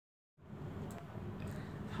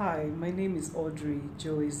Hi, my name is Audrey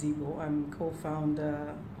Joy Zibo. I'm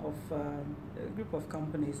co-founder of a group of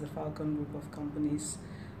companies, the Falcon Group of Companies,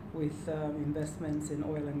 with investments in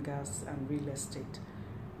oil and gas and real estate.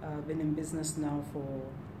 I've been in business now for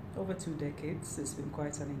over 2 decades. It's been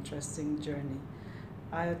quite an interesting journey.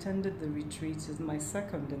 I attended the retreat, it's my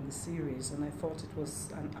second in the series, and I thought it was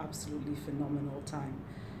an absolutely phenomenal time.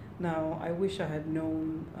 Now, I wish I had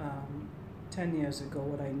known 10 years ago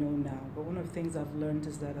what I know now, but one of the things I've learned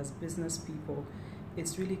is that as business people,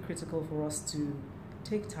 it's really critical for us to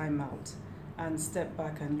take time out and step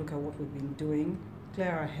back and look at what we've been doing,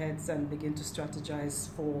 clear our heads and begin to strategize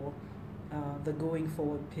for the going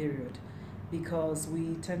forward period, because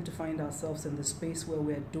we tend to find ourselves in the space where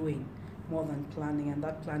we're doing more than planning, and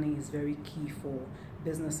that planning is very key for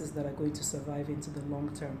businesses that are going to survive into the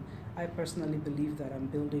long term. I personally believe that I'm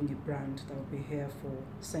building a brand that will be here for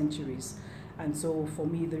centuries, and so for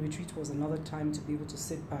me the retreat was another time to be able to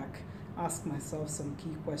sit back, ask myself some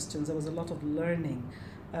key questions. There was a lot of learning,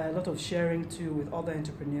 a lot of sharing too with other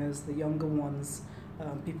entrepreneurs, the younger ones,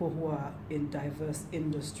 people who are in diverse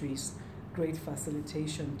industries, great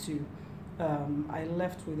facilitation too. I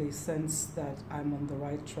left with a sense that I'm on the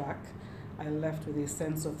right track. I left with a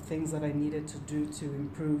sense of things that I needed to do to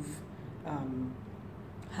improve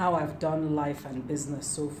how I've done life and business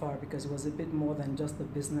so far, because it was a bit more than just the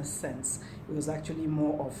business sense. It was actually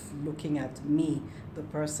more of looking at me, the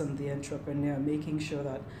person, the entrepreneur, making sure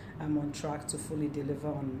that I'm on track to fully deliver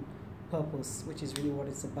on purpose, which is really what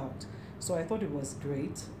it's about. So I thought it was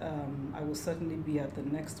great. I will certainly be at the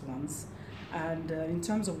next ones. And in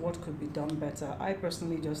terms of what could be done better, I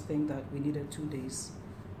personally just think that we needed 2 days.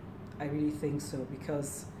 I really think so,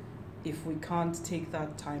 because if we can't take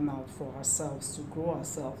that time out for ourselves to grow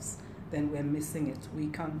ourselves, then we're missing it. We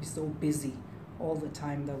can't be so busy all the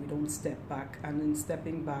time that we don't step back. And in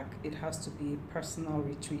stepping back, it has to be a personal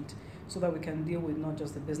retreat so that we can deal with not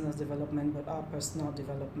just the business development, but our personal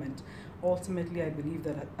development. Ultimately, I believe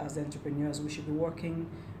that as entrepreneurs, we should be working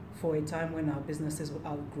for a time when our businesses will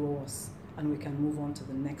outgrow us and we can move on to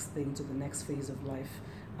the next thing, to the next phase of life.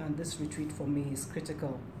 And this retreat for me is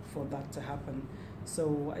critical for that to happen.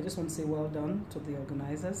 So I just want to say well done to the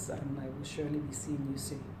organizers, and I will surely be seeing you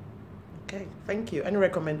soon. Okay, thank you. Any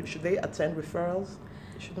recommend? Should they attend referrals?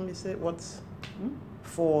 Shouldn't we say what's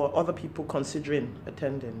for other people considering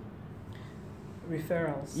attending?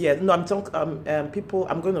 Referrals. Yeah, no, I'm talking people.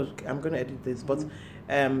 I'm gonna edit this, but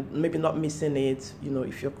maybe not missing it. You know,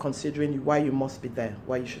 if you're considering why you must be there,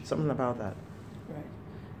 why you should, something about that.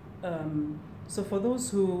 Right. So for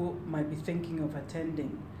those who might be thinking of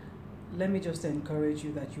attending, let me just encourage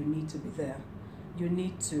you that you need to be there. You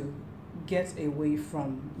need to get away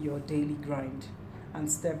from your daily grind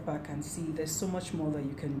and step back and see there's so much more that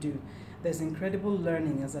you can do. There's incredible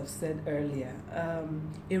learning, as I've said earlier, a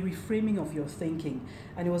reframing of your thinking.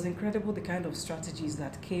 And it was incredible the kind of strategies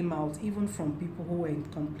that came out even from people who were in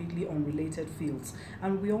completely unrelated fields.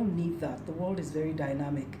 And we all need that. The world is very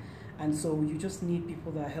dynamic. And so you just need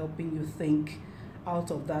people that are helping you think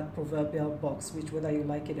out of that proverbial box, which, whether you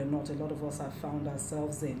like it or not, a lot of us have found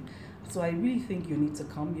ourselves in. So I really think you need to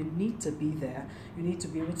come. You need to be there. You need to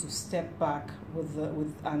be able to step back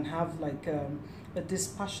and have like a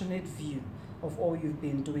dispassionate view of all you've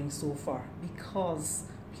been doing so far, because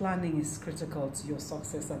planning is critical to your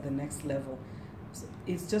success at the next level. So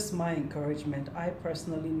it's just my encouragement. I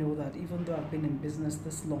personally know that even though I've been in business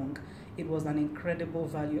this long, it was an incredible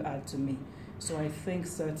value add to me. So I think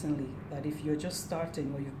certainly that if you're just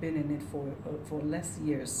starting or you've been in it for less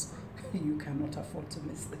years, you cannot afford to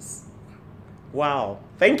miss this. Wow,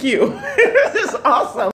 thank you. This is awesome.